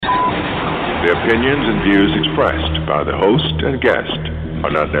The opinions and views expressed by the host and guest are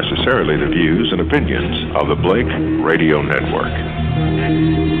not necessarily the views and opinions of the Blake Radio Network.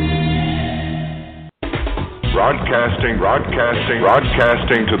 Broadcasting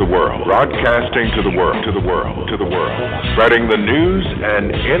to the world. Spreading the news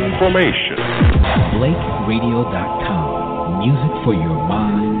and information. BlakeRadio.com. Music for your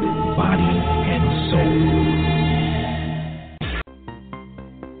mind, body, and soul.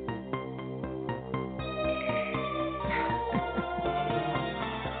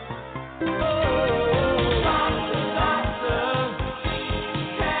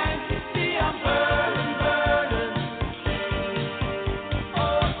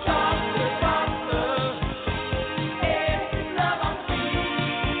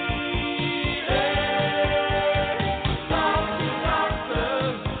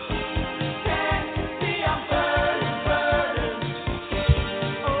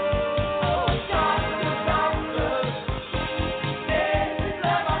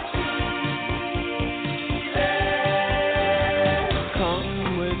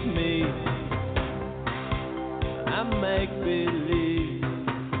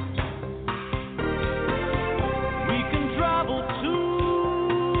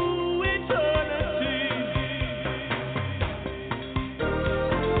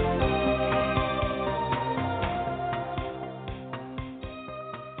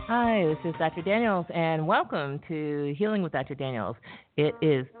 This is Dr. Daniels, and welcome to Healing with Dr. Daniels. It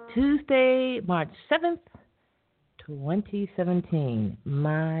is Tuesday, March 7th, 2017.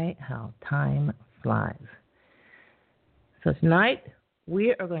 My, how time flies. So tonight,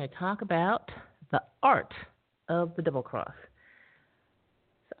 we are going to talk about the art of the double cross.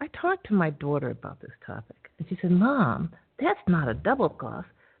 So I talked to my daughter about this topic, and she said, Mom, that's not a double cross.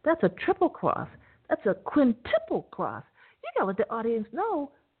 That's a triple cross. That's a quintuple cross. You got to let the audience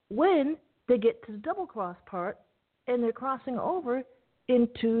know when they get to the double cross part and they're crossing over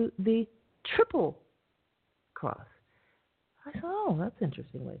into the triple cross. I thought, oh, that's an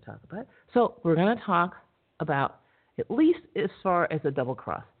interesting way to talk about it. So we're going to talk about at least as far as the double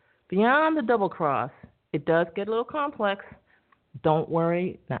cross. Beyond the double cross, it does get a little complex. Don't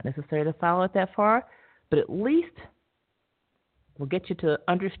worry, not necessary to follow it that far, but at least we'll get you to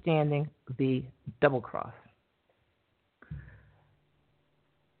understanding the double cross.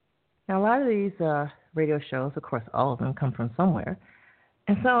 Now, a lot of these radio shows, of course, all of them come from somewhere.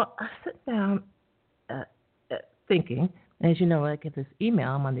 And so I sit down thinking, and as you know, I get this email.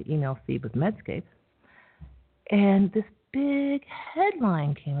 I'm on the email feed with Medscape. And this big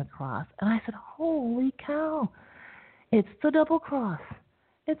headline came across. And I said, holy cow, it's the double cross.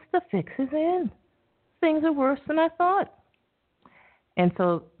 It's the fix is in. Things are worse than I thought. And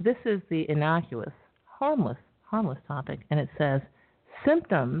so this is the innocuous, harmless topic. And it says,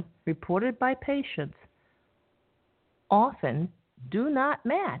 symptoms reported by patients often do not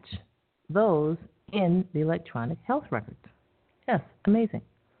match those in the electronic health records. Yes, amazing.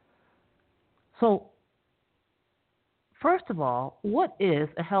 So, first of all, what is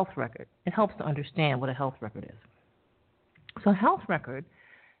a health record? It helps to understand what a health record is. So, a health record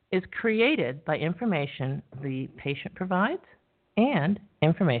is created by information the patient provides and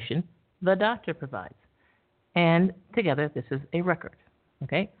information the doctor provides. And together, this is a record.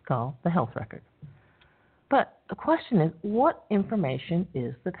 Okay, it's called the health record. But the question is, what information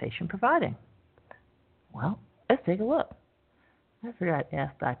is the patient providing? Well, let's take a look. I forgot to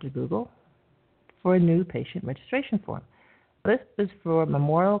ask Dr. Google for a new patient registration form. This is for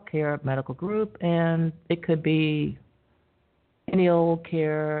Memorial Care Medical Group, and it could be any old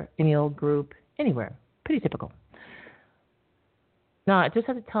care, any old group, anywhere. Pretty typical. Now, I just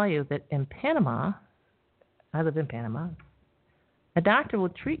have to tell you that in Panama, I live in Panama, a doctor will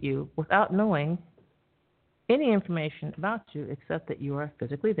treat you without knowing any information about you except that you are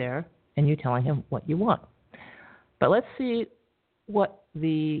physically there and you telling him what you want. But let's see what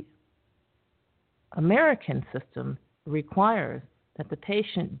the American system requires that the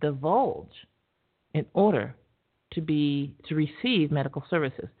patient divulge in order to receive medical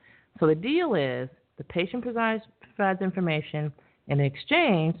services. So the deal is the patient provides information, and in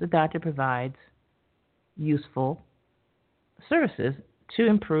exchange, the doctor provides useful services to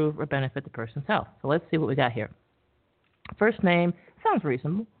improve or benefit the person's health. So let's see what we got here. First name, sounds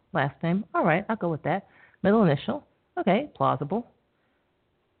reasonable. Last name, all right, I'll go with that. Middle initial, okay, plausible.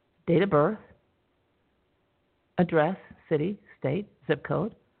 Date of birth, address, city, state, zip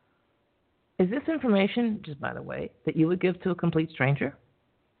code. Is this information, just by the way, that you would give to a complete stranger?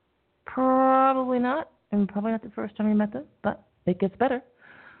 Probably not, and probably not the first time you met them, but it gets better.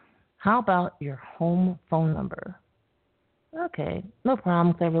 How about your home phone number? Okay, no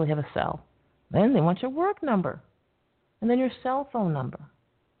problem, because I really have a cell. Then they want your work number, and then your cell phone number.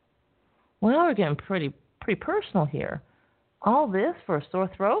 Well, now we're getting pretty personal here. All this for a sore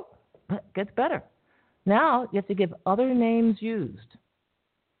throat gets better. Now you have to give other names used.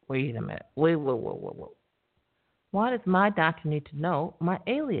 Wait a minute. Wait. Why does my doctor need to know my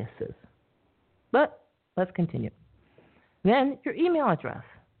aliases? But let's continue. Then your email address.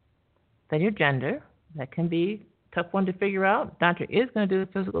 Then your gender. That can be a tough one to figure out. Doctor is going to do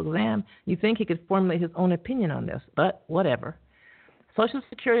the physical exam. You think he could formulate his own opinion on this, but whatever. Social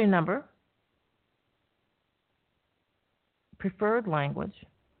security number. Preferred language.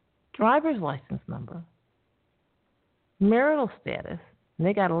 Driver's license number. Marital status. And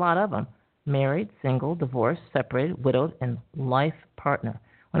they got a lot of them. Married, single, divorced, separated, widowed, and life partner.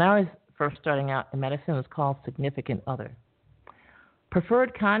 When I was first starting out in medicine, it was called significant other.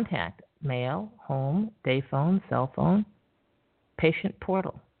 Preferred contact, mail, home, day phone, cell phone, patient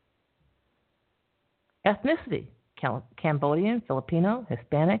portal. Ethnicity, Cambodian, Filipino,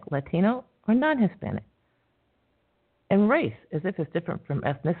 Hispanic, Latino, or non-Hispanic. And race, as if it's different from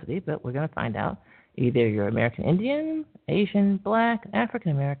ethnicity, but we're going to find out. Either you're American Indian, Asian, Black,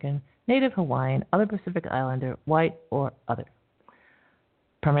 African American, Native Hawaiian, other Pacific Islander, white, or other.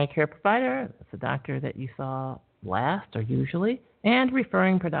 Primary care provider, that's the doctor that you saw last or usually, and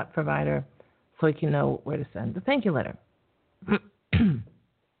referring provider so you can know where to send the thank you letter.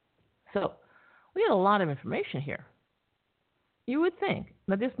 So, we have a lot of information here. You would think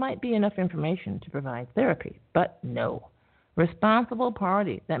that this might be enough information to provide therapy, but no. Responsible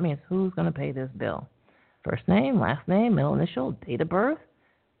party, that means who's going to pay this bill. First name, last name, middle initial, date of birth,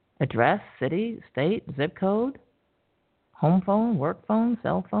 address, city, state, zip code, home phone, work phone,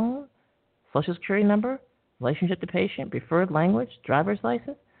 cell phone, social security number, relationship to patient, preferred language, driver's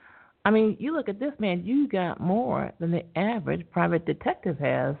license. I mean, you look at this, man, you got more than the average private detective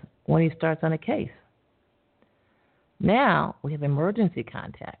has when he starts on a case. Now we have emergency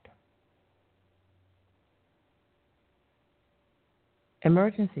contact.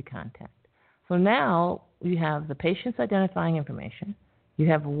 Emergency contact. So now you have the patient's identifying information. You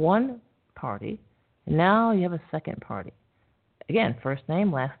have one party, and now you have a second party. Again, first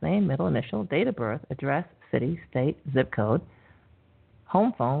name, last name, middle initial, date of birth, address, city, state, zip code,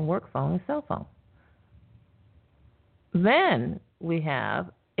 home phone, work phone, and cell phone. Then we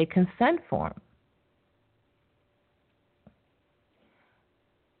have a consent form.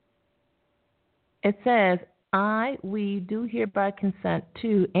 It says, we do hereby consent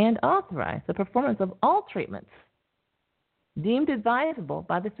to and authorize the performance of all treatments deemed advisable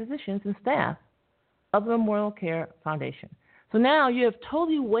by the physicians and staff of the Memorial Care Foundation. So now you have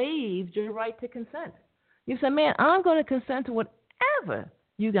totally waived your right to consent. You said, man, I'm going to consent to whatever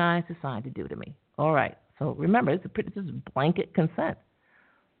you guys decide to do to me. All right. So remember, this is blanket consent.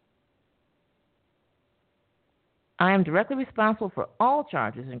 I am directly responsible for all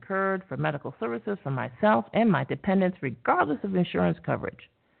charges incurred for medical services for myself and my dependents, regardless of insurance coverage.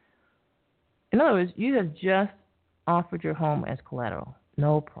 In other words, you have just offered your home as collateral.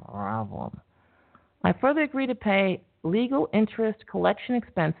 No problem. I further agree to pay legal interest, collection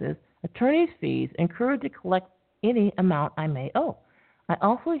expenses, attorney's fees incurred to collect any amount I may owe. I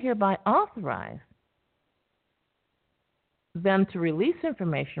also hereby authorize them to release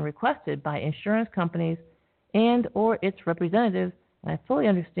information requested by insurance companies and or its representatives, and I fully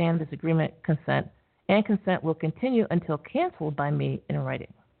understand this agreement consent will continue until canceled by me in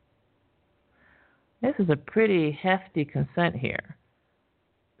writing. This is a pretty hefty consent here.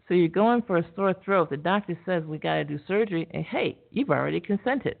 So you're going for a sore throat. The doctor says we got to do surgery, and hey, you've already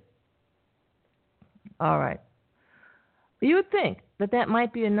consented. All right. But you would think that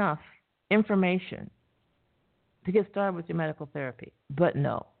might be enough information to get started with your medical therapy, but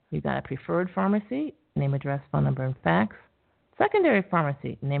no. You've got a preferred pharmacy, name, address, phone number, and fax. Secondary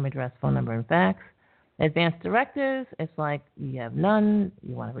pharmacy, name, address, phone number, and fax. Advanced directives, it's like you have none,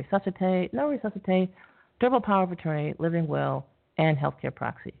 you want to resuscitate, no resuscitate, durable power of attorney, living will, and healthcare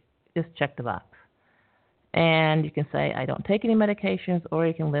proxy. Just check the box. And you can say, I don't take any medications, or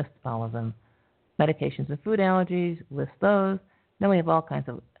you can list all of them. Medications and food allergies, list those. Then we have all kinds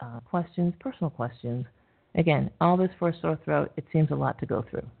of questions, personal questions. Again, all this for a sore throat, it seems a lot to go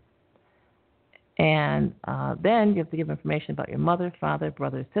through. And then you have to give information about your mother, father,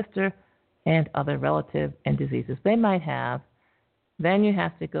 brother, sister, and other relatives and diseases they might have. Then you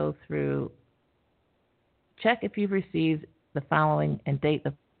have to go through, check if you've received the following and date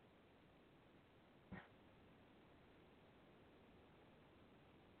of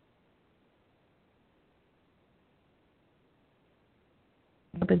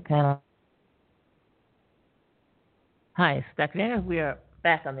panel. Hi, it's Dr. Daniels. We are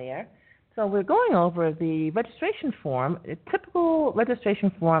back on the air. So we're going over the registration form, a typical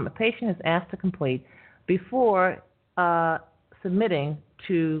registration form a patient is asked to complete before submitting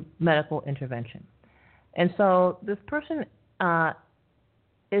to medical intervention. And so this person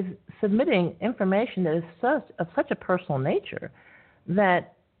is submitting information that is of such a personal nature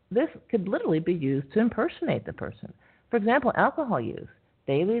that this could literally be used to impersonate the person. For example, alcohol use,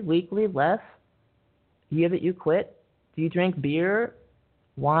 daily, weekly, less, year that you quit. Do you drink beer,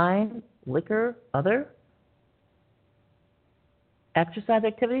 wine, liquor, other? Exercise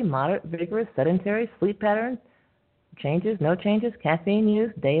activity, moderate, vigorous, sedentary, sleep patterns, changes, no changes, caffeine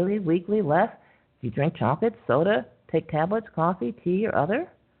use, daily, weekly, less. Do you drink chocolate, soda, take tablets, coffee, tea, or other?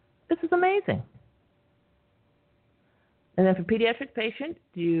 This is amazing. And then for pediatric patient,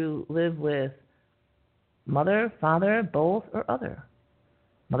 do you live with mother, father, both, or other?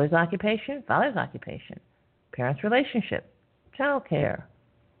 Mother's occupation, father's occupation, parents' relationship, child care.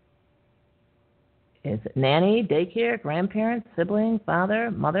 Is it nanny, daycare, grandparents, sibling,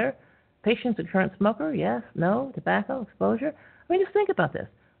 father, mother? Patient's a current smoker? Yes, no, tobacco, exposure? I mean, just think about this.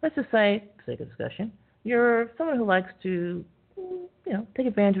 Let's just say, for sake of discussion, you're someone who likes to, take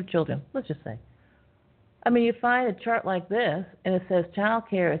advantage of children. Let's just say. I mean, you find a chart like this, and it says child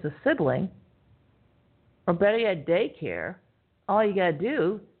care is a sibling, or better yet, daycare. All you got to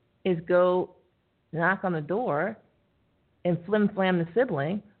do is go knock on the door and flim-flam the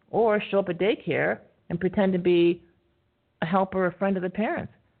sibling, or show up at daycare and pretend to be a helper or a friend of the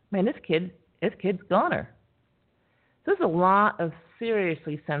parents. Man, this kid's goner. So there's a lot of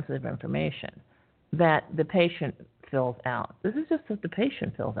seriously sensitive information that the patient fills out. This is just what the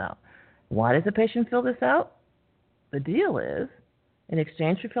patient fills out. Why does the patient fill this out? The deal is, in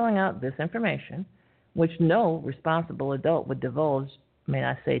exchange for filling out this information, which no responsible adult would divulge, may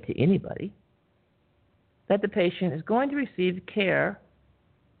I say, to anybody, that the patient is going to receive care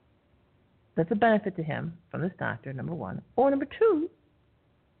that's a benefit to him from this doctor, number one, or number two,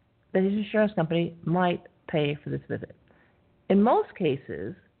 that his insurance company might pay for this visit. In most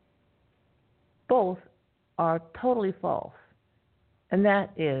cases, both are totally false, and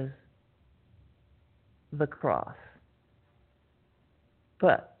that is the cross.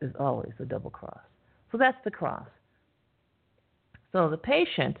 But there's always the double cross. So that's the cross. So the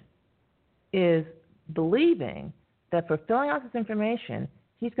patient is believing that for filling out this information,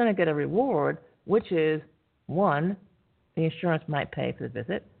 he's going to get a reward, which is, one, the insurance might pay for the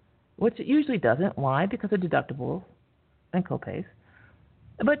visit, which it usually doesn't. Why? Because of deductibles and copays.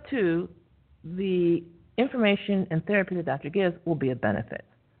 But two, the information and therapy the doctor gives will be a benefit.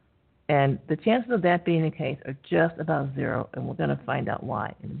 And the chances of that being the case are just about zero, and we're going to find out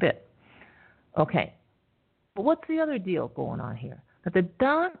why in a bit. Okay, but what's the other deal going on here? That the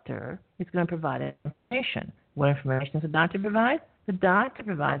doctor is going to provide information. What information does the doctor provide? The doctor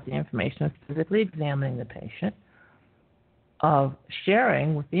provides the information of physically examining the patient, of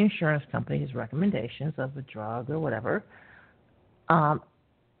sharing with the insurance company his recommendations of a drug or whatever.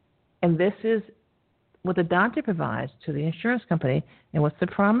 And this is what the doctor provides to the insurance company, and what's the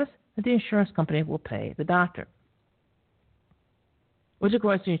promise? That the insurance company will pay the doctor, which, of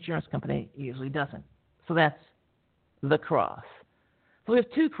course, the insurance company usually doesn't. So that's the cross. So we have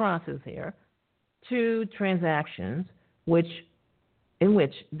two crosses here, two transactions in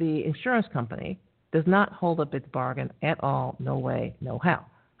which the insurance company does not hold up its bargain at all, no way, no how.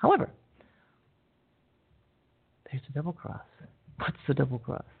 However, there's a double cross. What's the double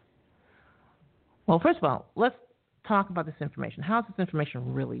cross? Well, first of all, let's talk about this information. How is this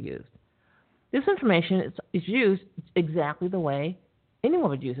information really used? This information is used exactly the way anyone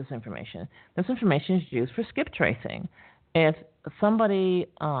would use this information. This information is used for skip tracing. If somebody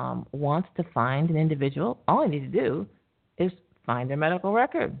wants to find an individual, all they need to do is find their medical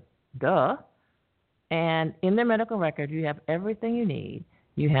record. Duh. And in their medical record, you have everything you need.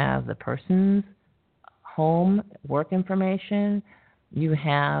 You have the person's home, work information. You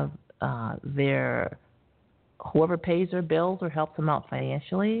have whoever pays their bills or helps them out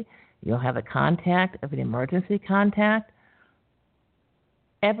financially. You'll have a contact of an emergency contact.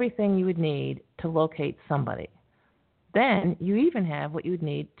 Everything you would need to locate somebody. Then you even have what you would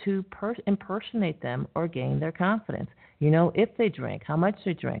need to impersonate them or gain their confidence. You know if they drink, how much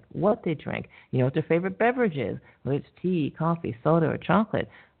they drink, what they drink. You know what their favorite beverage is, whether it's tea, coffee, soda, or chocolate.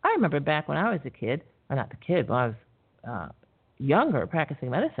 I remember back when I was a kid, or not the kid, but I was younger practicing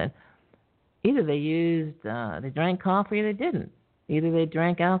medicine, either they drank coffee or they didn't. Either they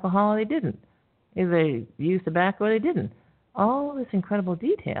drank alcohol or they didn't. Either they used tobacco or they didn't. All this incredible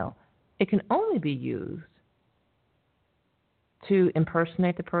detail, it can only be used to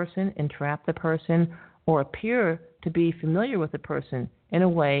impersonate the person, entrap the person, or appear to be familiar with the person in a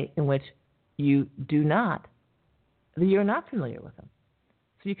way in which you're not familiar with them.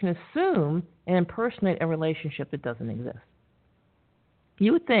 So you can assume and impersonate a relationship that doesn't exist.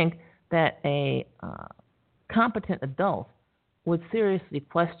 You would think that a competent adult would seriously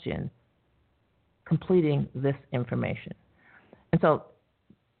question completing this information. And so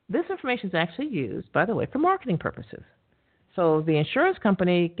this information is actually used, by the way, for marketing purposes. So the insurance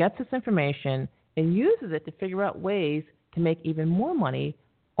company gets this information and uses it to figure out ways to make even more money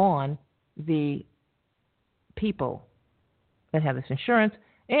on the people that have this insurance,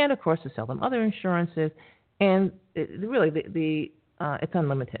 and of course to sell them other insurances. And it's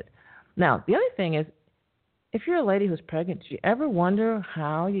unlimited. Now, the other thing is, if you're a lady who's pregnant, do you ever wonder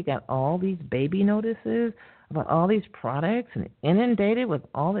how you got all these baby notices about all these products and inundated with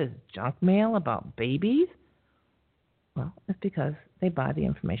all this junk mail about babies? Well, it's because they buy the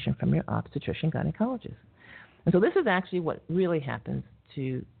information from your obstetrician gynecologist. And so this is actually what really happens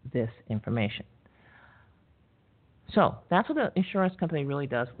to this information. So that's what the insurance company really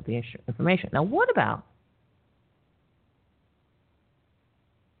does with the information. Now, what about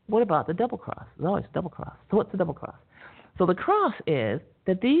the double cross? There's always double cross. So what's the double cross? So the cross is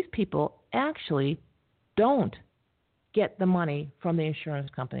that these people actually don't get the money from the insurance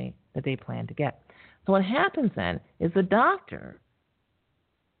company that they plan to get. So what happens then is the doctor,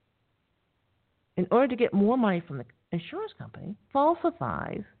 in order to get more money from the insurance company,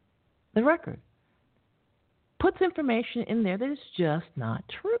 falsifies the record, puts information in there that is just not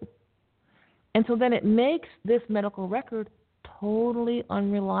true. And so then it makes this medical record totally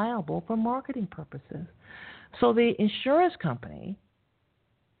unreliable for marketing purposes. So the insurance company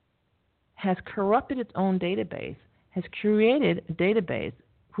has corrupted its own database, has created a database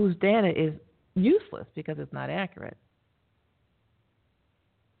whose data is useless because it's not accurate,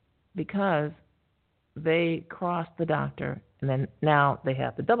 because they crossed the doctor, and then now they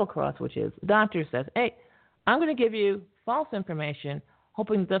have the double cross, which is the doctor says, hey, I'm going to give you false information,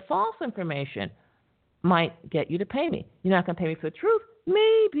 hoping the false information might get you to pay me. You're not going to pay me for the truth.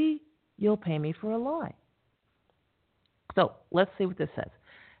 Maybe you'll pay me for a lie. So let's see what this says.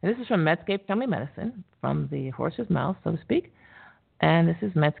 And this is from Medscape Family Medicine, from the horse's mouth, so to speak. And this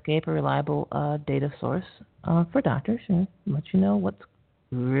is Medscape, a reliable data source for doctors, and let you know what's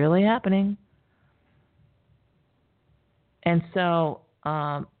really happening. And so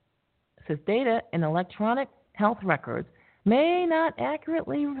it says data in electronic health records may not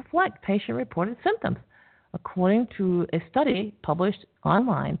accurately reflect patient-reported symptoms, according to a study published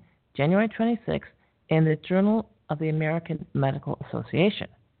online January 26th in the Journal of the American Medical Association.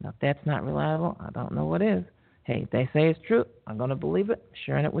 Now, if that's not reliable, I don't know what is. Hey, they say it's true. I'm going to believe it,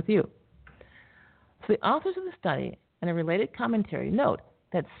 sharing it with you. So the authors of the study and a related commentary note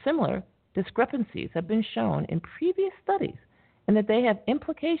that similar discrepancies have been shown in previous studies and that they have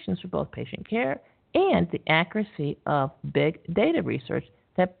implications for both patient care and the accuracy of big data research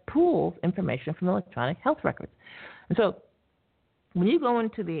that pools information from electronic health records. And so when you go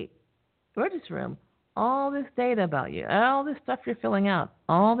into the emergency room, all this data about you, all this stuff you're filling out,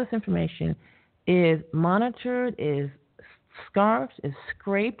 all this information is monitored, is scarfed, is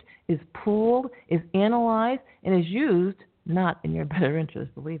scraped, is pooled, is analyzed, and is used not in your better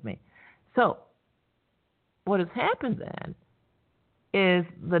interest, believe me. So what has happened then is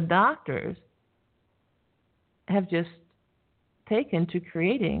the doctors have just taken to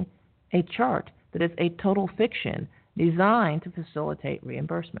creating a chart that is a total fiction designed to facilitate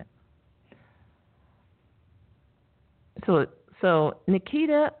reimbursement. So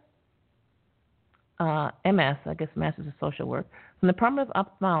Nikita MS, I guess Masters of Social Work, from the Department of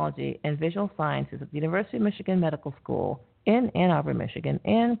Ophthalmology and Visual Sciences at the University of Michigan Medical School in Ann Arbor, Michigan,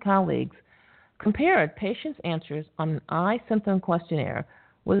 and colleagues compared patients' answers on an eye symptom questionnaire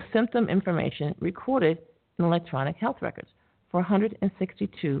with symptom information recorded in electronic health records for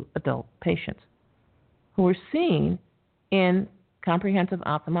 162 adult patients who were seen in comprehensive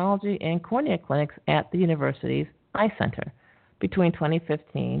ophthalmology and cornea clinics at the university's eye center between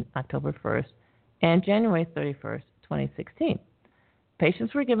 2015, October 1st, and January 31st, 2016.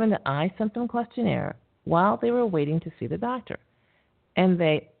 Patients were given the eye symptom questionnaire while they were waiting to see the doctor. And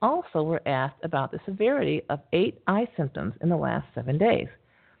they also were asked about the severity of 8 eye symptoms in the last 7 days.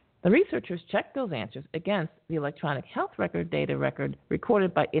 The researchers checked those answers against the electronic health record data record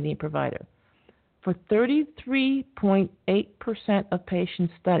recorded by any provider. For 33.8% of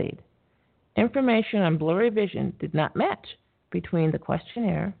patients studied, information on blurry vision did not match between the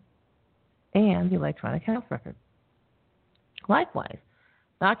questionnaire and the electronic health record. Likewise,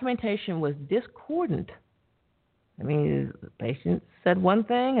 documentation was discordant. I mean, the patient said one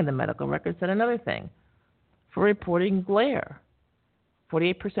thing and the medical record said another thing. For reporting glare,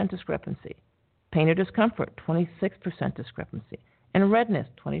 48% discrepancy. Pain or discomfort, 26% discrepancy. And redness,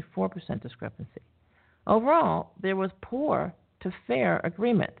 24% discrepancy. Overall, there was poor to fair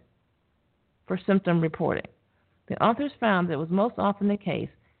agreement for symptom reporting. The authors found that it was most often the case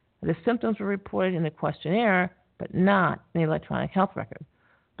that the symptoms were reported in the questionnaire, but not in the electronic health record.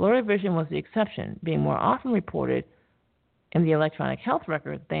 Blurry vision was the exception, being more often reported in the electronic health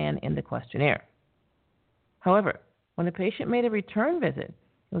record than in the questionnaire. However, when a patient made a return visit,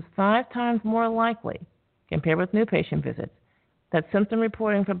 it was 5 times more likely, compared with new patient visits, that symptom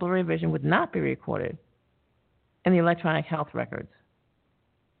reporting for blurry vision would not be recorded in the electronic health records.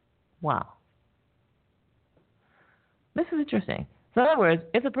 Wow. This is interesting. So in other words,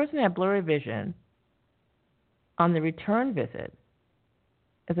 if the person had blurry vision on the return visit,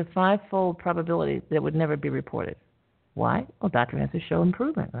 it's a 5-fold probability that it would never be reported. Why? Well, doctor has to show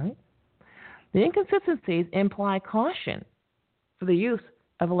improvement, right? The inconsistencies imply caution for the use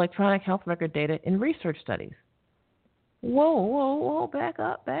of electronic health record data in research studies. Whoa, back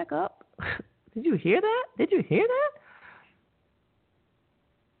up. Did you hear that?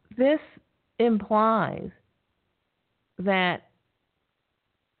 This implies that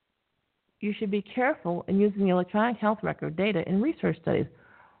you should be careful in using the electronic health record data in research studies.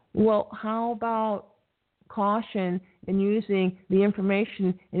 Well, how about caution in using the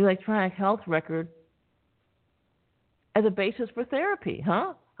information in the electronic health record as a basis for therapy,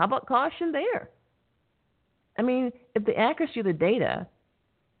 huh? How about caution there? I mean, if the accuracy of the data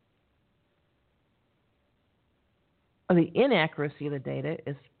or the inaccuracy of the data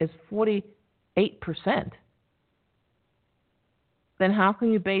is 48%, then how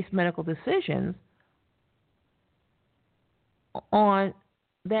can you base medical decisions on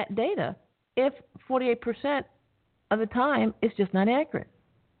that data if 48% of the time it's just not accurate?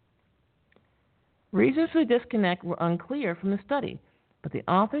 Reasons for the disconnect were unclear from the study, but the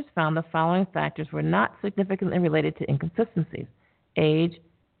authors found the following factors were not significantly related to inconsistencies: age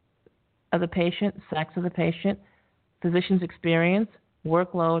of the patient, sex of the patient, physician's experience,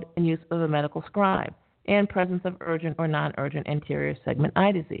 workload, and use of a medical scribe, and presence of urgent or non-urgent anterior segment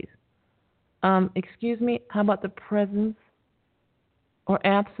eye disease. Excuse me, how about the presence or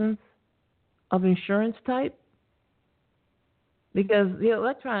absence of insurance type? Because the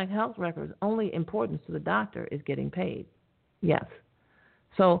electronic health record's only importance to the doctor is getting paid. Yes.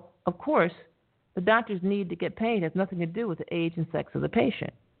 So, of course, the doctor's need to get paid has nothing to do with the age and sex of the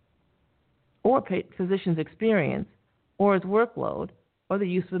patient, or physician's experience, or his workload, or the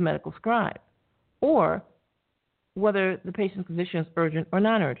use of a medical scribe, or whether the patient's condition is urgent or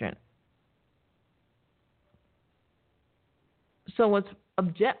non-urgent. So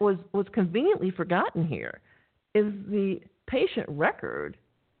what's conveniently forgotten here is the patient record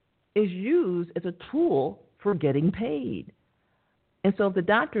is used as a tool for getting paid. And so if the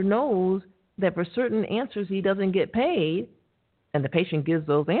doctor knows that for certain answers he doesn't get paid, and the patient gives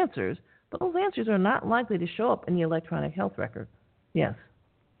those answers are not likely to show up in the electronic health record. Yes.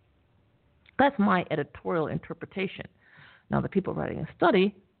 That's my editorial interpretation. Now, the people writing a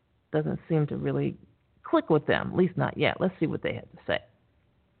study doesn't seem to really click with them, at least not yet. Let's see what they have to say.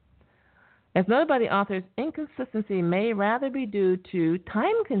 As noted by the authors, inconsistency may rather be due to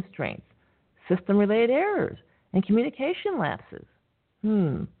time constraints, system-related errors, and communication lapses.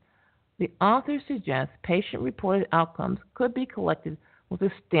 The authors suggest patient-reported outcomes could be collected with a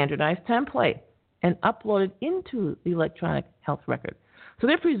standardized template and uploaded into the electronic health record. So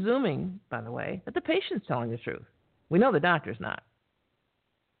they're presuming, by the way, that the patient's telling the truth. We know the doctor's not.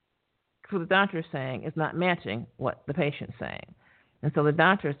 So the doctor's saying is not matching what the patient's saying. And so the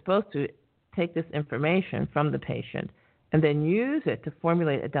doctor is supposed to take this information from the patient and then use it to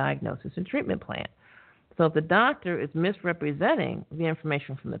formulate a diagnosis and treatment plan. So if the doctor is misrepresenting the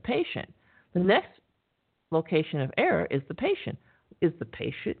information from the patient, the next location of error is the patient. Is the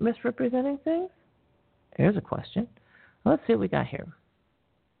patient misrepresenting things? Here's a question. Let's see what we got here.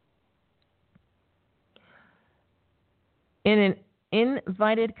 In an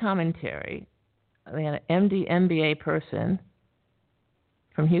invited commentary, they had an MD, MBA person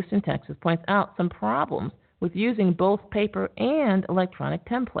from Houston, Texas, points out some problems with using both paper and electronic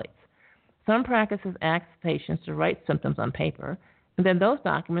templates. Some practices ask patients to write symptoms on paper, and then those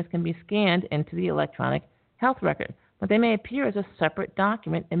documents can be scanned into the electronic health record, but they may appear as a separate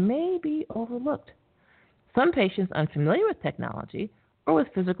document and may be overlooked. Some patients unfamiliar with technology or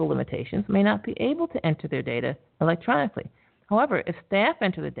with physical limitations may not be able to enter their data electronically. However, if staff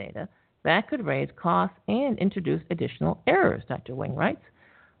enter the data, that could raise costs and introduce additional errors, Dr. Wing writes.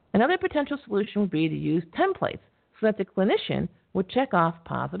 Another potential solution would be to use templates so that the clinician would check off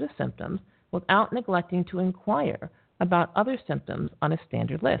positive symptoms without neglecting to inquire about other symptoms on a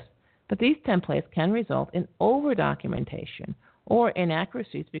standard list. But these templates can result in over-documentation or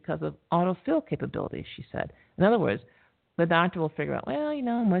inaccuracies because of autofill capabilities, she said. In other words, the doctor will figure out, well,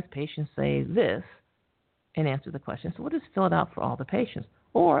 most patients say this and answer the question, so we'll just fill it out for all the patients.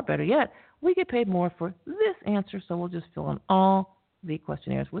 Or, better yet, we get paid more for this answer, so we'll just fill in all the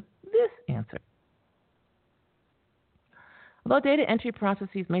questionnaires with this answer. Although data entry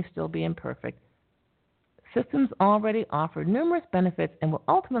processes may still be imperfect, systems already offer numerous benefits and will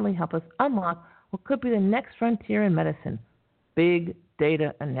ultimately help us unlock what could be the next frontier in medicine: big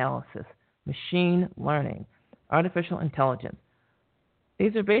data analysis, machine learning, artificial intelligence.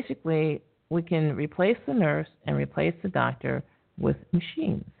 These are basically, we can replace the nurse and replace the doctor with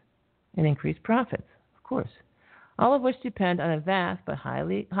machines and increase profits, of course, all of which depend on a vast but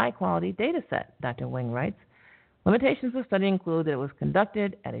high-quality data set, Dr. Wing writes. Limitations of the study include that it was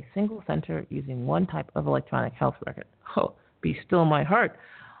conducted at a single center using one type of electronic health record. Oh, be still my heart.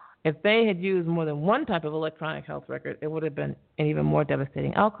 If they had used more than one type of electronic health record, it would have been an even more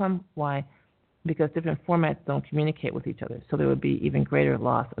devastating outcome. Why? Because different formats don't communicate with each other, so there would be even greater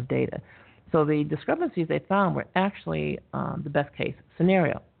loss of data. So the discrepancies they found were actually the best case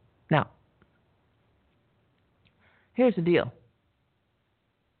scenario. Now, here's the deal.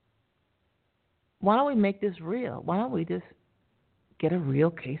 Why don't we make this real? Why don't we just get a real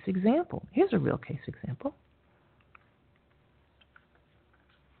case example? Here's a real case example.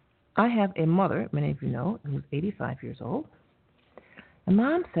 I have a mother, many of you know, who's 85 years old. And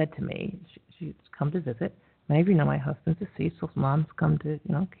Mom said to me, she's come to visit. Many of you know my husband's deceased, so Mom's come to,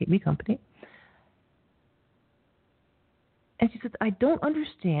 keep me company. And she said, I don't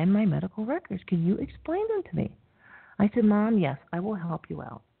understand my medical records. Can you explain them to me? I said, Mom, yes, I will help you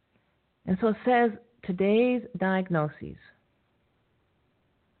out. And so it says, today's diagnoses.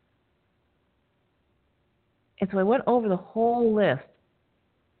 And so I went over the whole list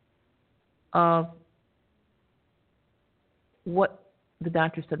of what the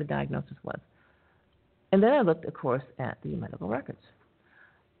doctor said the diagnosis was. And then I looked, of course, at the medical records.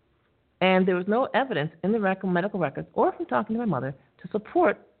 And there was no evidence in the medical records or from talking to my mother to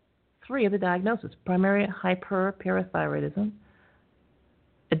support three of the diagnoses: primary hyperparathyroidism,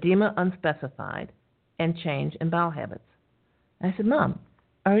 edema unspecified, and change in bowel habits. And I said, Mom,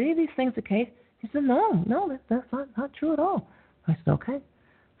 are any of these things the case? She said, no, that's not true at all. I said, okay.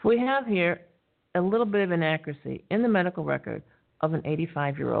 So we have here a little bit of inaccuracy in the medical record of an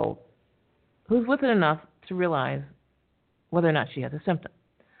 85-year-old who's with it enough to realize whether or not she has a symptom.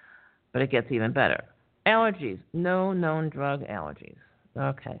 But it gets even better. Allergies, no known drug allergies.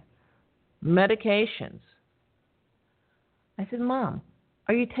 Okay. Medications. I said, Mom,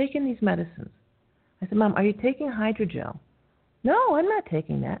 are you taking these medicines? I said, Mom, are you taking hydrogel? No, I'm not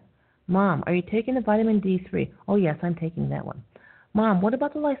taking that. Mom, are you taking the vitamin D3? Oh, yes, I'm taking that one. Mom, what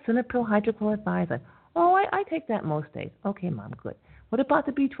about the lisinopril hydrochlorothiazide? Oh, I take that most days. Okay, Mom, good. What about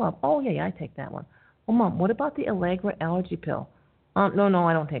the B12? Oh, yeah, I take that one. Well, Mom, what about the Allegra allergy pill? No,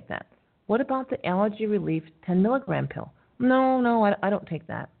 I don't take that. What about the allergy relief 10 milligram pill? No, I don't take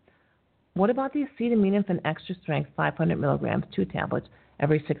that. What about the acetaminophen extra strength 500 milligrams, 2 tablets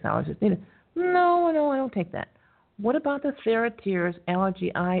every 6 hours is needed? No, I don't take that. What about the TheraTears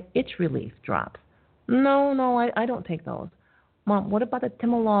allergy eye itch relief drops? No, I don't take those. Mom, what about the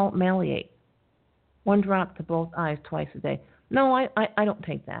Timolol maleate? 1 drop to both eyes twice a day. No, I don't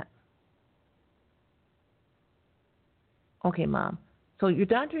take that. Okay, Mom. So your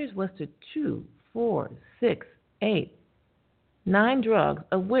doctor has listed 2, 4, 6, 8, 9 drugs,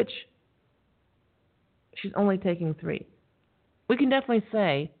 of which she's only taking 3. We can definitely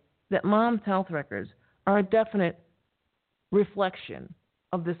say that Mom's health records are a definite reflection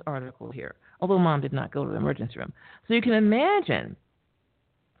of this article here, although Mom did not go to the emergency room. So you can imagine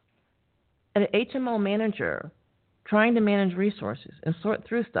an HMO manager trying to manage resources and sort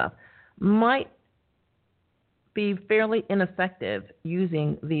through stuff might be fairly ineffective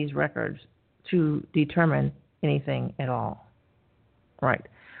using these records to determine anything at all. Right.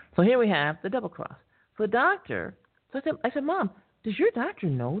 So here we have the double cross. So the doctor, I said, Mom, does your doctor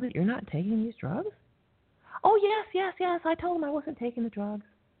know that you're not taking these drugs? Oh, yes. I told him I wasn't taking the drugs.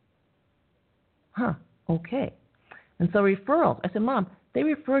 Huh, okay. And so referrals. I said, Mom, they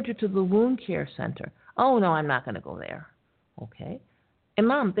referred you to the wound care center. Oh, no, I'm not going to go there. Okay. And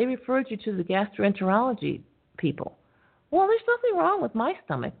Mom, they referred you to the gastroenterology people. Well, there's nothing wrong with my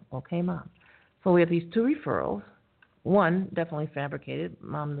stomach. Okay, Mom. So we have these 2 referrals. One, definitely fabricated.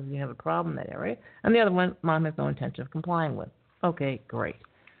 Mom doesn't have a problem in that area. And the other one, Mom has no intention of complying with. Okay, great.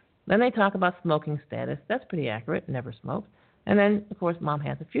 Then they talk about smoking status. That's pretty accurate. Never smoked. And then, of course, Mom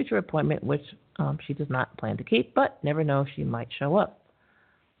has a future appointment, which she does not plan to keep, but never know, she might show up.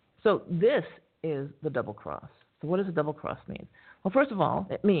 So this is the double cross. So what does a double cross mean? Well, first of all,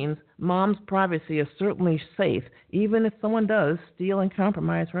 it means mom's privacy is certainly safe, even if someone does steal and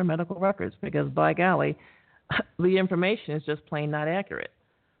compromise her medical records, because by golly, the information is just plain not accurate.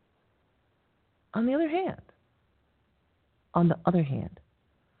 On the other hand,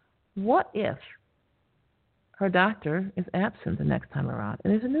 what if her doctor is absent the next time around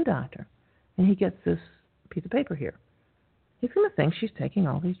and there's a new doctor and he gets this piece of paper here? He's going to think she's taking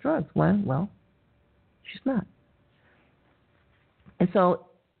all these drugs when, well, she's not. And so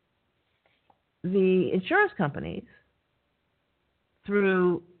the insurance companies,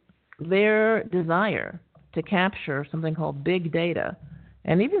 through their desire to capture something called big data,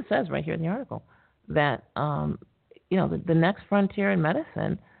 and it even says right here in the article that the next frontier in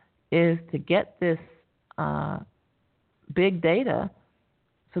medicine is to get this big data,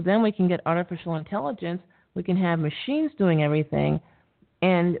 so then we can get artificial intelligence, we can have machines doing everything,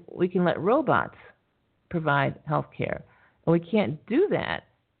 and we can let robots provide health care. And we can't do that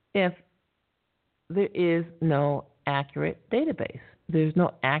if there is no accurate database. There's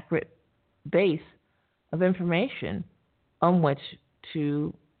no accurate base of information on which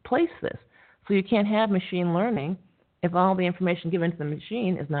to place this. So you can't have machine learning if all the information given to the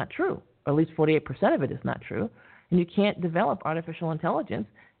machine is not true, or at least 48% of it is not true. And you can't develop artificial intelligence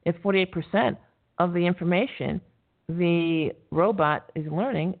if 48% of the information the robot is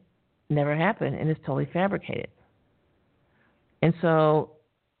learning never happened and is totally fabricated. And so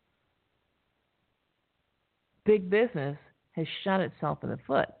big business has shot itself in the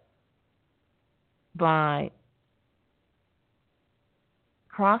foot by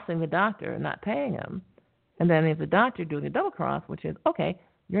crossing the doctor and not paying him. And then if the doctor doing a double cross, which is, okay,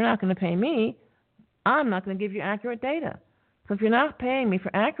 you're not going to pay me, I'm not going to give you accurate data. So if you're not paying me for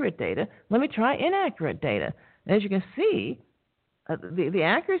accurate data, let me try inaccurate data. And as you can see, the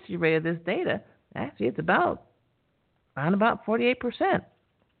accuracy rate of this data, actually it's around about 48%.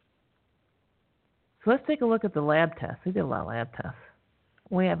 So let's take a look at the lab tests. We did a lot of lab tests.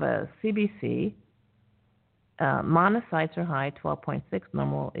 We have a CBC. Monocytes are high, 12.6.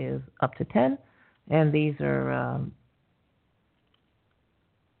 Normal is up to 10. And these are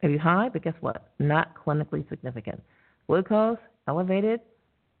maybe high, but guess what? Not clinically significant. Glucose elevated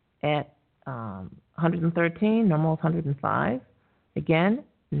at 113. Normal is 105. Again,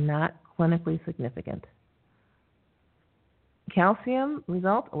 not clinically significant. Calcium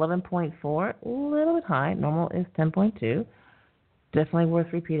result, 11.4, a little bit high. Normal is 10.2. Definitely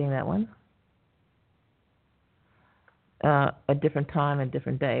worth repeating that one. A different time and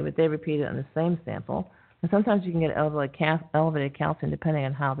different day, but they repeat it on the same sample. And sometimes you can get elevated calcium depending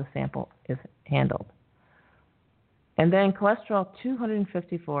on how the sample is handled. And then cholesterol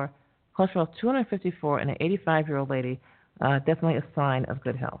 254 in an 85-year-old lady, definitely a sign of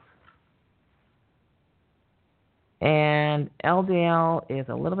good health. And LDL is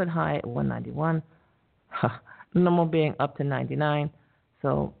a little bit high at 191, normal being up to 99,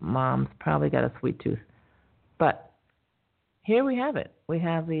 so mom's probably got a sweet tooth. But here we have it. We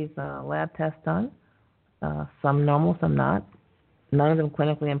have these lab tests done, some normal, some not, none of them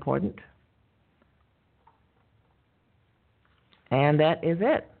clinically important. And that is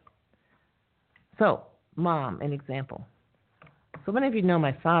it. So, mom, an example. So many of you know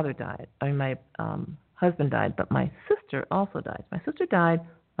my father died. My husband died, but my sister also died. My sister died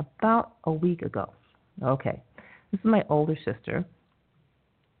about a week ago. Okay. This is my older sister.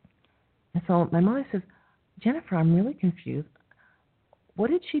 And so my mother says, Jennifer, I'm really confused. What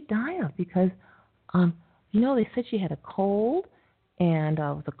did she die of? Because, they said she had a cold and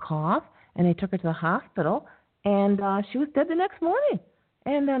with a cough, and they took her to the hospital, and she was dead the next morning.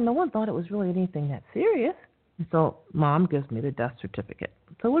 And no one thought it was really anything that serious. And so mom gives me the death certificate.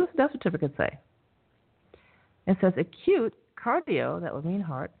 So what does the death certificate say? It says acute cardio, that would mean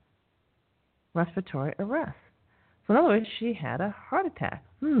heart, respiratory arrest. So in other words, she had a heart attack.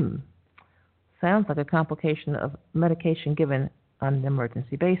 Sounds like a complication of medication given on an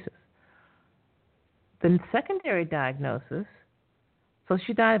emergency basis. The secondary diagnosis, so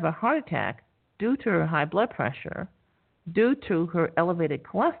she died of a heart attack due to her high blood pressure, due to her elevated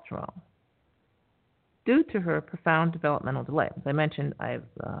cholesterol, due to her profound developmental delay. As I mentioned, I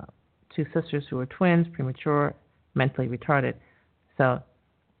have two sisters who are twins, premature, mentally retarded. So,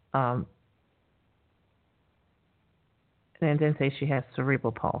 and it didn't say she has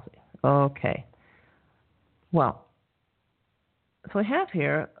cerebral palsy. Okay. Well, so I have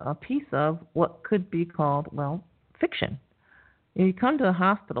here a piece of what could be called, fiction. You come to the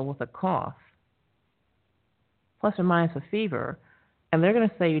hospital with a cough, plus or minus a fever, and they're going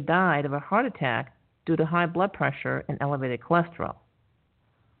to say you died of a heart attack due to high blood pressure and elevated cholesterol.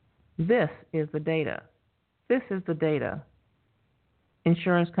 This is the data. This is the data.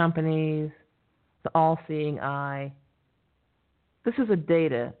 Insurance companies, the all-seeing eye. This is the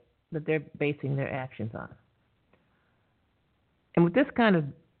data that they're basing their actions on. And with this kind of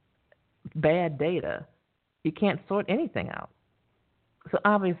bad data, you can't sort anything out. So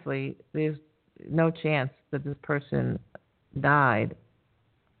obviously, there's no chance that this person died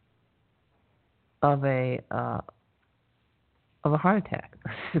of a heart attack.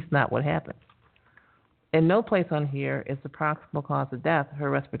 It's not what happened. And no place on here is the proximal cause of death her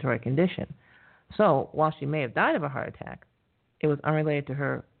respiratory condition. So while she may have died of a heart attack, it was unrelated to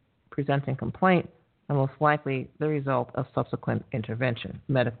her presenting complaint and most likely the result of subsequent intervention,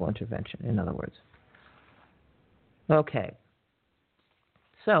 medical intervention, in other words. Okay.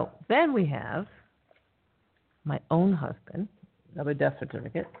 So then we have my own husband, another death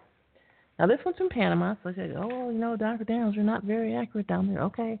certificate. Now this one's from Panama, so I said, Dr. Daniels, you're not very accurate down there.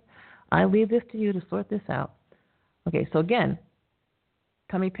 Okay, I leave this to you to sort this out. Okay, so again,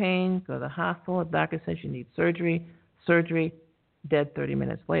 tummy pain, go to the hospital, the doctor says you need surgery, dead 30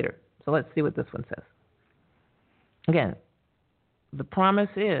 minutes later. So let's see what this one says. Again, the promise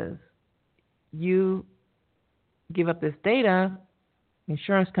is you give up this data,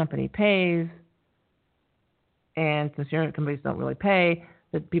 insurance company pays, and since insurance companies don't really pay,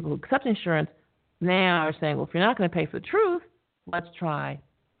 the people who accept insurance now are saying, well, if you're not going to pay for the truth, let's try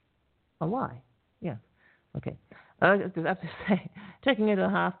a lie. Yes. Okay. I have to say, checking into the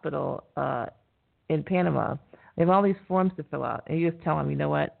hospital in Panama, they have all these forms to fill out, and you just tell them, you know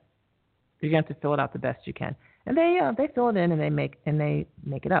what, you're going to have to fill it out the best you can, and they fill it in and they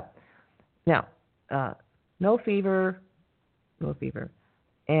make it up. Now, no fever,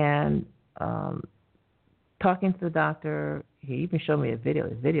 and talking to the doctor, he even showed me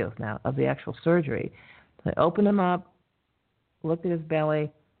videos now of the actual surgery. I opened him up, looked at his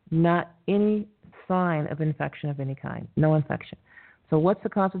belly, not any sign of infection of any kind, no infection. So what's the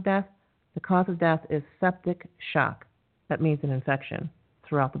cause of death? The cause of death is septic shock. That means an infection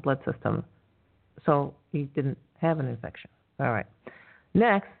throughout the blood system. So he didn't have an infection. All right.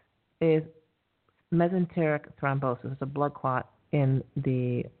 Next is mesenteric thrombosis. It's a blood clot in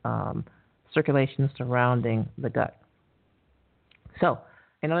the circulation surrounding the gut. So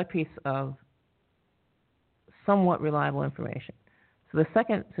another piece of somewhat reliable information. So the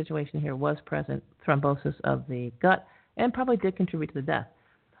second situation here was present thrombosis of the gut and probably did contribute to the death.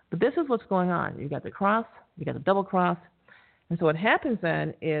 But this is what's going on. You got the cross, you got the double cross. And so what happens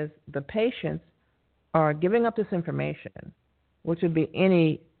then is the patients are giving up this information, which would be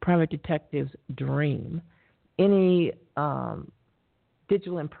any private detective's dream, any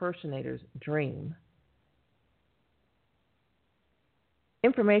digital impersonator's dream.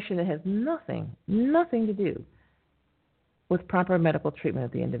 Information that has nothing to do with proper medical treatment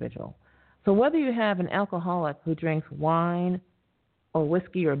of the individual. So whether you have an alcoholic who drinks wine or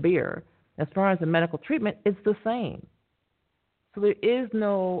whiskey or beer, as far as the medical treatment, it's the same. So there is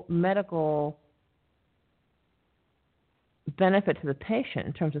no medical benefit to the patient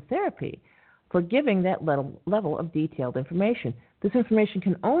in terms of therapy for giving that level of detailed information. This information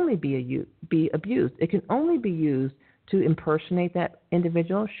can only be abused. It can only be used to impersonate that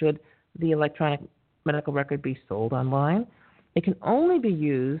individual should the electronic medical record be sold online. It can only be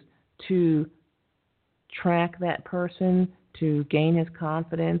used to track that person, to gain his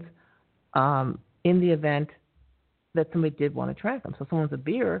confidence in the event that somebody did want to track them. So someone's a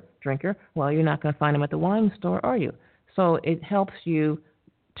beer drinker, well, you're not going to find them at the wine store, are you? So it helps you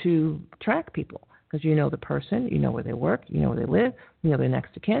to track people because you know the person, you know where they work, you know where they live, you know their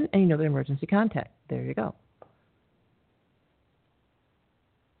next of kin, and you know their emergency contact. There you go.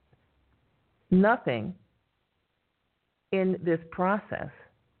 Nothing in this process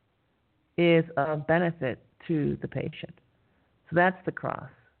is of benefit to the patient. So that's the cross,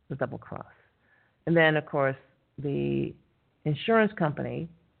 the double cross. And then, of course, the insurance company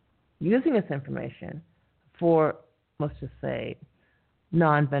using this information for, let's just say,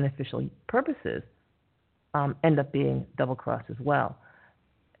 non-beneficial purposes end up being double cross as well.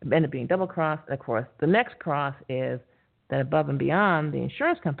 End up being double cross, and of course, the next cross is that above and beyond the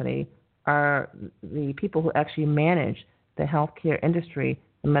insurance company are the people who actually manage the healthcare industry,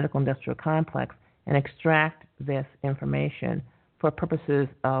 the medical industrial complex, and extract this information for purposes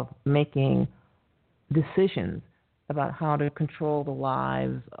of making decisions about how to control the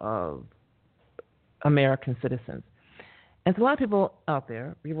lives of American citizens. And so a lot of people out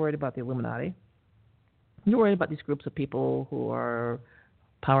there, you're worried about the Illuminati. You're worried about these groups of people who are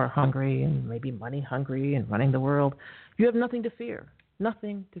power hungry and maybe money hungry and running the world. You have nothing to fear.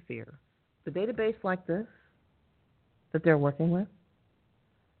 Nothing to fear. The database like this that they're working with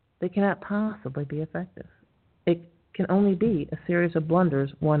they cannot possibly be effective. It can only be a series of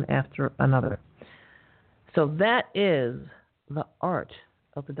blunders, one after another. So that is the art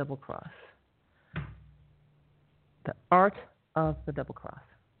of the double cross. The art of the double cross.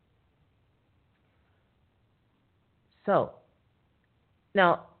 So,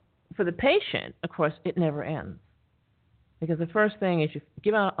 now, for the patient, of course, it never ends. Because the first thing is you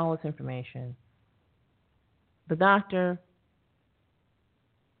give out all this information. The doctor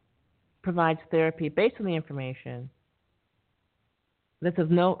provides therapy based on the information that's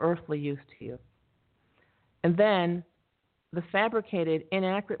of no earthly use to you. And then the fabricated,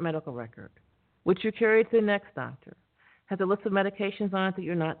 inaccurate medical record, which you carry to the next doctor, has a list of medications on it that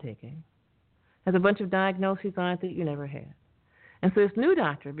you're not taking, has a bunch of diagnoses on it that you never had. And so this new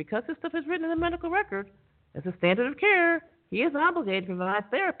doctor, because this stuff is written in the medical record as a standard of care, he is obligated to provide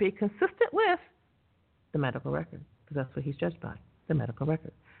therapy consistent with the medical record, because that's what he's judged by, the medical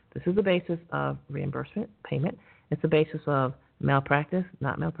record. This is the basis of reimbursement, payment. It's the basis of malpractice,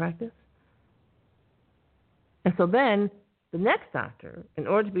 not malpractice. And so then the next doctor, in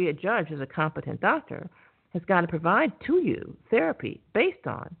order to be a judge as a competent doctor, has got to provide to you therapy based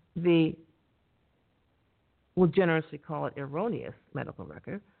on the, we'll generously call it erroneous medical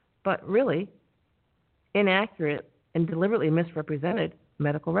record, but really inaccurate and deliberately misrepresented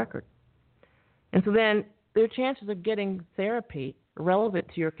medical record. And so then their chances of getting therapy relevant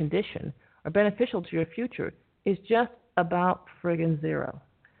to your condition or beneficial to your future is just about friggin' zero.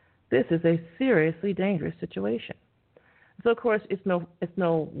 This is a seriously dangerous situation. So, of course, it's no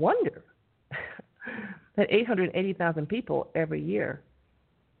wonder that 880,000 people every year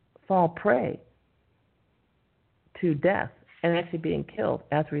fall prey to death and actually being killed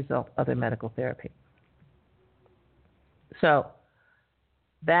as a result of their medical therapy. So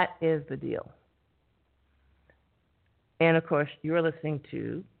that is the deal. And, of course, you're listening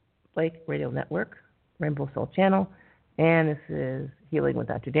to Blake Radio Network, Rainbow Soul Channel, and this is Healing with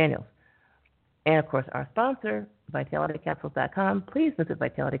Dr. Daniels. And, of course, our sponsor, VitalityCapsules.com. Please visit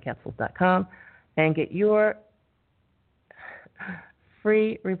VitalityCapsules.com and get your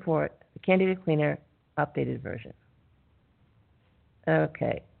free report, the Candida Cleaner updated version.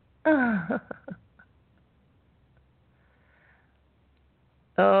 Okay.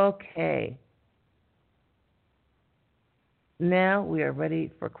 Okay. Now we are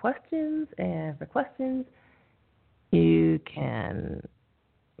ready for questions. And for questions, you can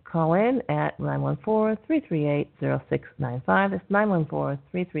call in at 914-338-0695. That's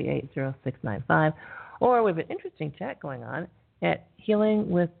 914-338-0695. Or we have an interesting chat going on at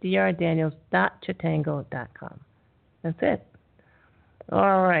healingwithdrdaniels.chatango.com. That's it.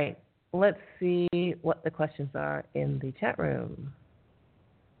 All right. Let's see what the questions are in the chat room.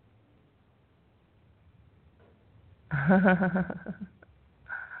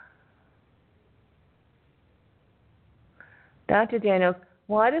 Dr. Daniels,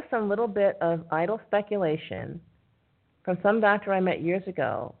 why does some little bit of idle speculation from some doctor I met years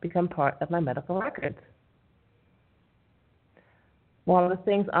ago become part of my medical records? One of the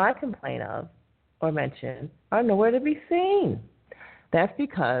things I complain of or mention are nowhere to be seen. That's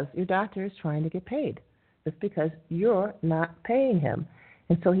because your doctor is trying to get paid. It's because you're not paying him.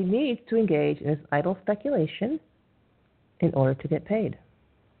 And so he needs to engage in this idle speculation in order to get paid.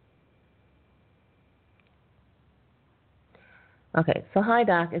 Okay, so hi,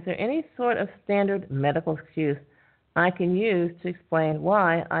 Doc. Is there any sort of standard medical excuse I can use to explain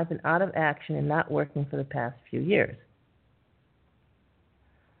why I've been out of action and not working for the past few years,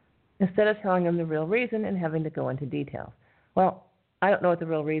 instead of telling them the real reason and having to go into details? Well, I don't know what the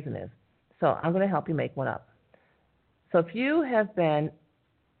real reason is, so I'm going to help you make one up. So if you have been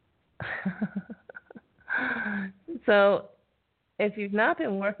So if you've not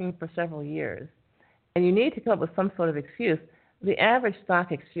been working for several years and you need to come up with some sort of excuse, the average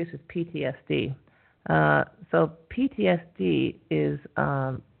stock excuse is PTSD. So PTSD is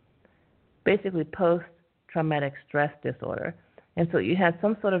basically post-traumatic stress disorder. And so you had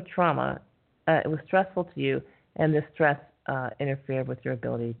some sort of trauma. It was stressful to you, and this stress interfered with your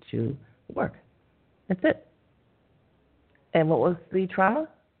ability to work. That's it. And what was the trauma?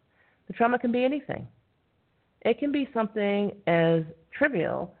 The trauma can be anything. It can be something as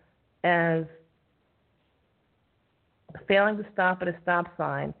trivial as failing to stop at a stop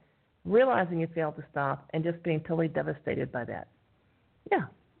sign, realizing you failed to stop, and just being totally devastated by that. Yeah,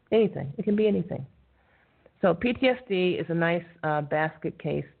 anything. It can be anything. So PTSD is a nice basket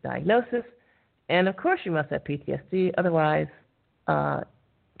case diagnosis, and of course you must have PTSD, otherwise it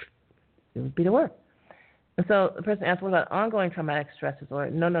would be the work. And so the person asked, what about ongoing traumatic stress disorder?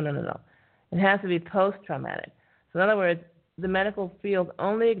 No. It has to be post-traumatic. So in other words, the medical field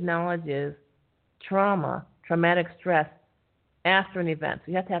only acknowledges traumatic stress after an event.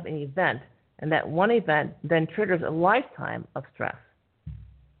 So you have to have an event, and that one event then triggers a lifetime of stress.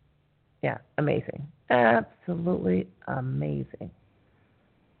 Yeah, amazing. Absolutely amazing.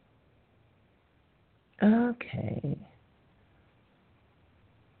 Okay.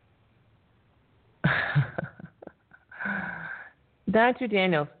 Dr.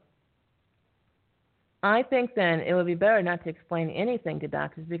 Daniels, I think then it would be better not to explain anything to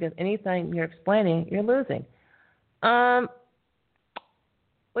doctors, because anything you're explaining, you're losing. What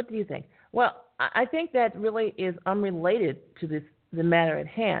do you think? Well, I think that really is unrelated to the matter at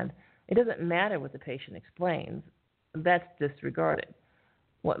hand. It doesn't matter what the patient explains. That's disregarded.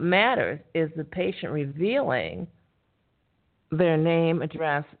 What matters is the patient revealing their name,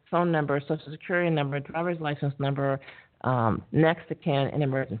 address, phone number, social security number, driver's license number, next of kin, and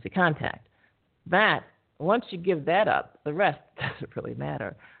emergency contact. That, once you give that up, the rest doesn't really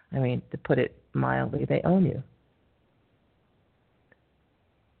matter. I mean, to put it mildly, they own you.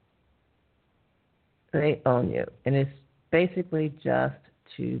 They own you. And it's basically just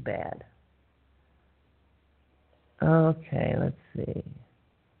too bad. Okay, let's see.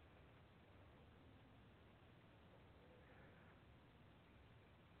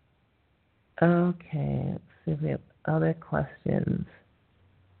 Okay, let's see if we have other questions.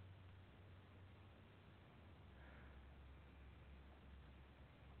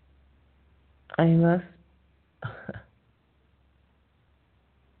 I must.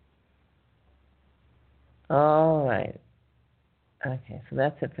 All right. Okay, so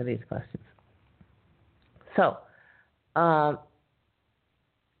that's it for these questions. So,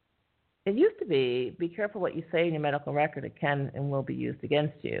 it used to be careful what you say in your medical record. It can and will be used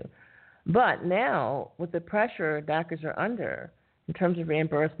against you. But now, with the pressure doctors are under in terms of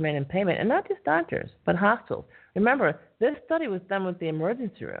reimbursement and payment, and not just doctors, but hospitals. Remember, this study was done with the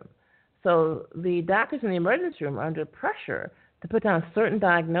emergency room. So the doctors in the emergency room are under pressure to put down certain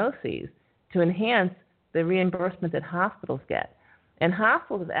diagnoses to enhance the reimbursement that hospitals get. And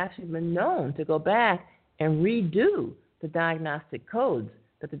hospitals have actually been known to go back and redo the diagnostic codes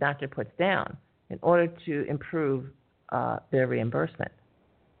that the doctor puts down in order to improve their reimbursement.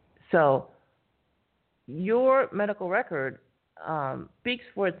 So your medical record speaks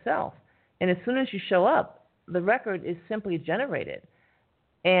for itself. And as soon as you show up, the record is simply generated.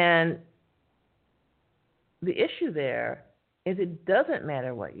 And the issue there is it doesn't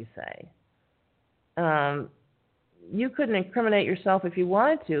matter what you say. You couldn't incriminate yourself if you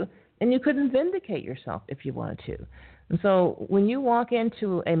wanted to, and you couldn't vindicate yourself if you wanted to. And so when you walk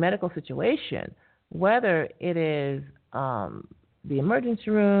into a medical situation, whether it is the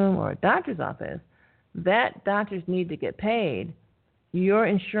emergency room or a doctor's office, that doctors need to get paid. Your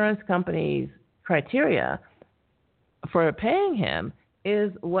insurance company's criteria for paying him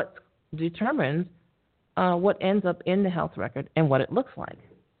is what determines what ends up in the health record and what it looks like.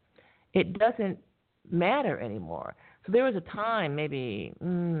 It doesn't matter anymore. So there was a time, maybe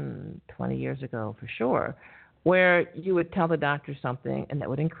 20 years ago for sure, where you would tell the doctor something and that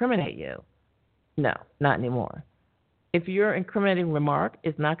would incriminate you. No, not anymore. If your incriminating remark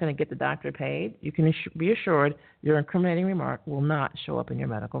is not going to get the doctor paid, you can be assured your incriminating remark will not show up in your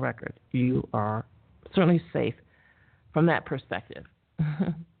medical record. You are certainly safe from that perspective.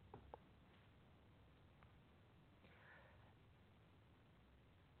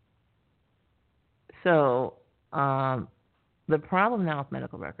 So the problem now with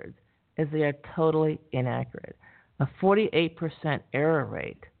medical records is they are totally inaccurate. A 48% error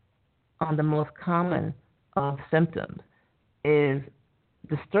rate on the most common of symptoms is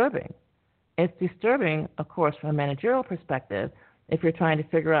disturbing. It's disturbing, of course, from a managerial perspective if you're trying to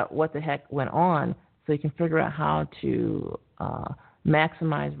figure out what the heck went on so you can figure out how to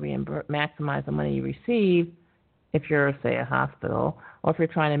maximize the money you receive if you're, say, a hospital, or if you're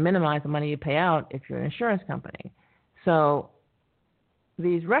trying to minimize the money you pay out if you're an insurance company. So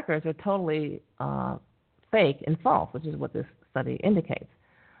these records are totally fake and false, which is what this study indicates.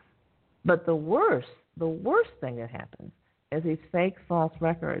 But the worst thing that happens is these fake, false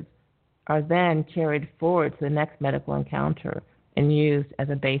records are then carried forward to the next medical encounter and used as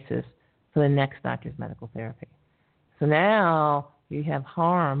a basis for the next doctor's medical therapy. So now you have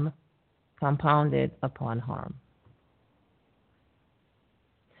harm compounded upon harm.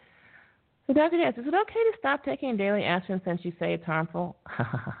 So Dr. Nance, is it okay to stop taking daily aspirin since you say it's harmful?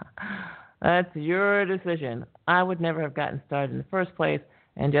 That's your decision. I would never have gotten started in the first place.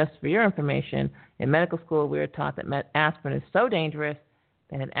 And just for your information, in medical school we were taught that aspirin is so dangerous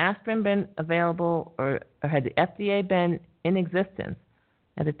that had aspirin been available or had the FDA been in existence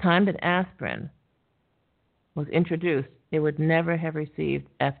at the time that aspirin was introduced, it would never have received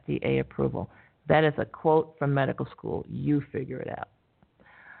FDA approval. That is a quote from medical school. You figure it out.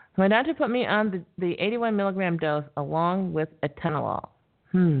 So my doctor put me on the 81 milligram dose along with atenolol.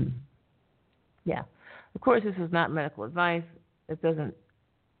 Yeah. Of course, this is not medical advice. It doesn't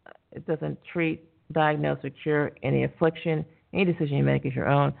treat, diagnose, or cure any affliction. Any decision you make is your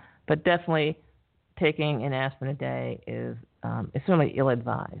own. But definitely taking an aspirin a day is certainly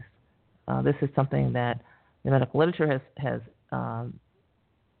ill-advised. This is something that the medical literature has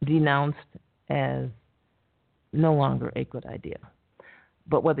denounced as no longer a good idea.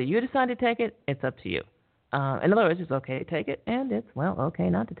 But whether you decide to take it, it's up to you. In other words, it's okay to take it, and it's, okay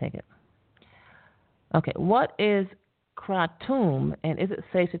not to take it. Okay, what is Kratom, and is it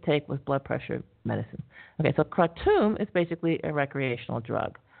safe to take with blood pressure medicine? Okay, so Kratom is basically a recreational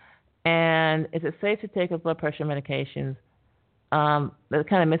drug. And is it safe to take with blood pressure medications? That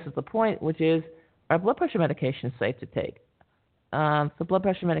kind of misses the point, which is, are blood pressure medications safe to take? So blood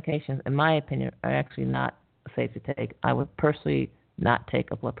pressure medications, in my opinion, are actually not safe to take. I would personally not take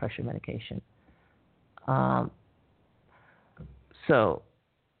a blood pressure medication. So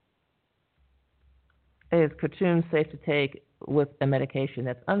is Kratom safe to take with a medication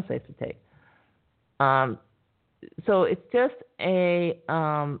that's unsafe to take? So it's just a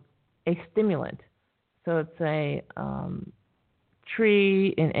stimulant. So it's a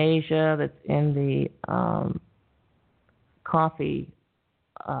tree in Asia that's in the coffee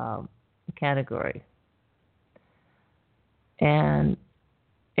category. And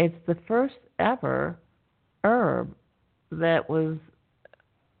it's the first ever herb that was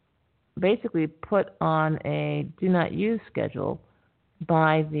basically put on a do not use schedule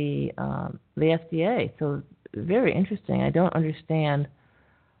by the FDA. So very interesting. I don't understand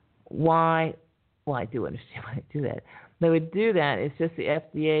why. Well, I do understand why they do that. They would do that. It's just the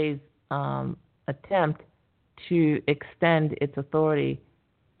FDA's attempt to extend its authority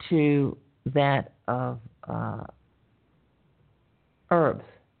to that of herbs.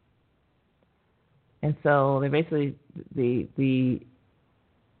 And so they basically, the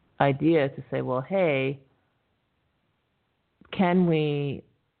idea is to say, well, hey, can we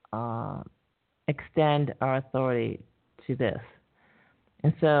extend our authority to this?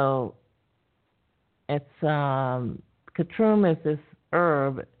 And so it's Kratom is this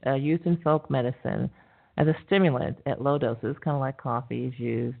herb used in folk medicine as a stimulant at low doses, kind of like coffee is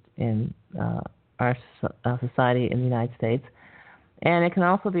used in our society in the United States. And it can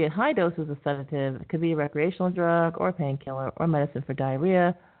also be at high doses a sedative. It could be a recreational drug or a painkiller or medicine for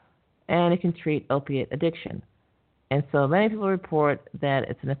diarrhea, and it can treat opiate addiction. And so many people report that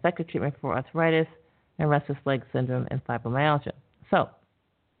it's an effective treatment for arthritis and restless leg syndrome and fibromyalgia. So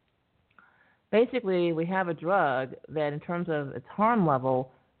basically, we have a drug that in terms of its harm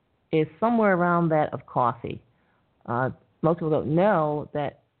level is somewhere around that of coffee. Most people don't know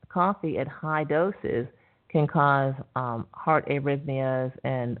that coffee at high doses can cause heart arrhythmias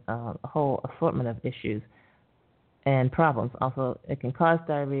and a whole assortment of issues and problems. Also, it can cause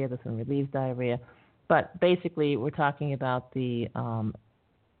diarrhea. This one relieves diarrhea. But basically, we're talking about the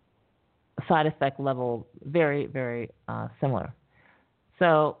side effect level very, very similar.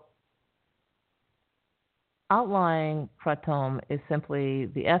 So outlying Kratom is simply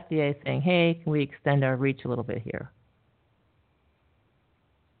the FDA saying, hey, can we extend our reach a little bit here?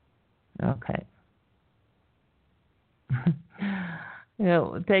 Okay.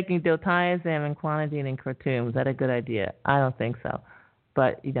 Taking diltiazem and clonidine and Kratom, is that a good idea? I don't think so.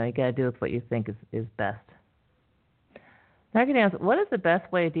 But, you got to do with what you think is best. Dr. Downs, what is the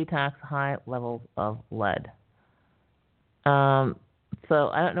best way to detox high levels of lead? So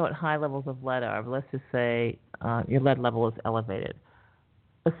I don't know what high levels of lead are, but let's just say your lead level is elevated.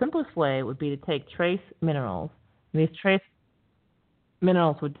 The simplest way would be to take trace minerals. And these trace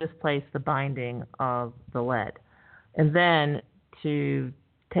minerals would displace the binding of the lead. And then to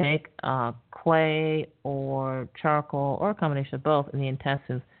take clay or charcoal or a combination of both in the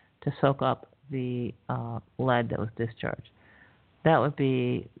intestines to soak up the lead that was discharged. That would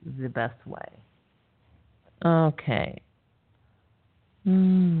be the best way. Okay.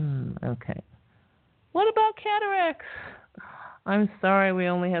 Okay. What about cataracts? I'm sorry, we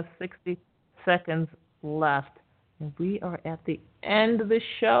only have 60 seconds left. And we are at the end of the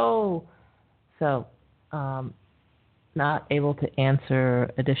show. So, not able to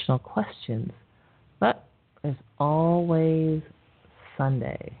answer additional questions. But there's always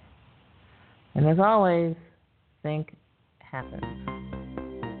Sunday. And as always, think happens.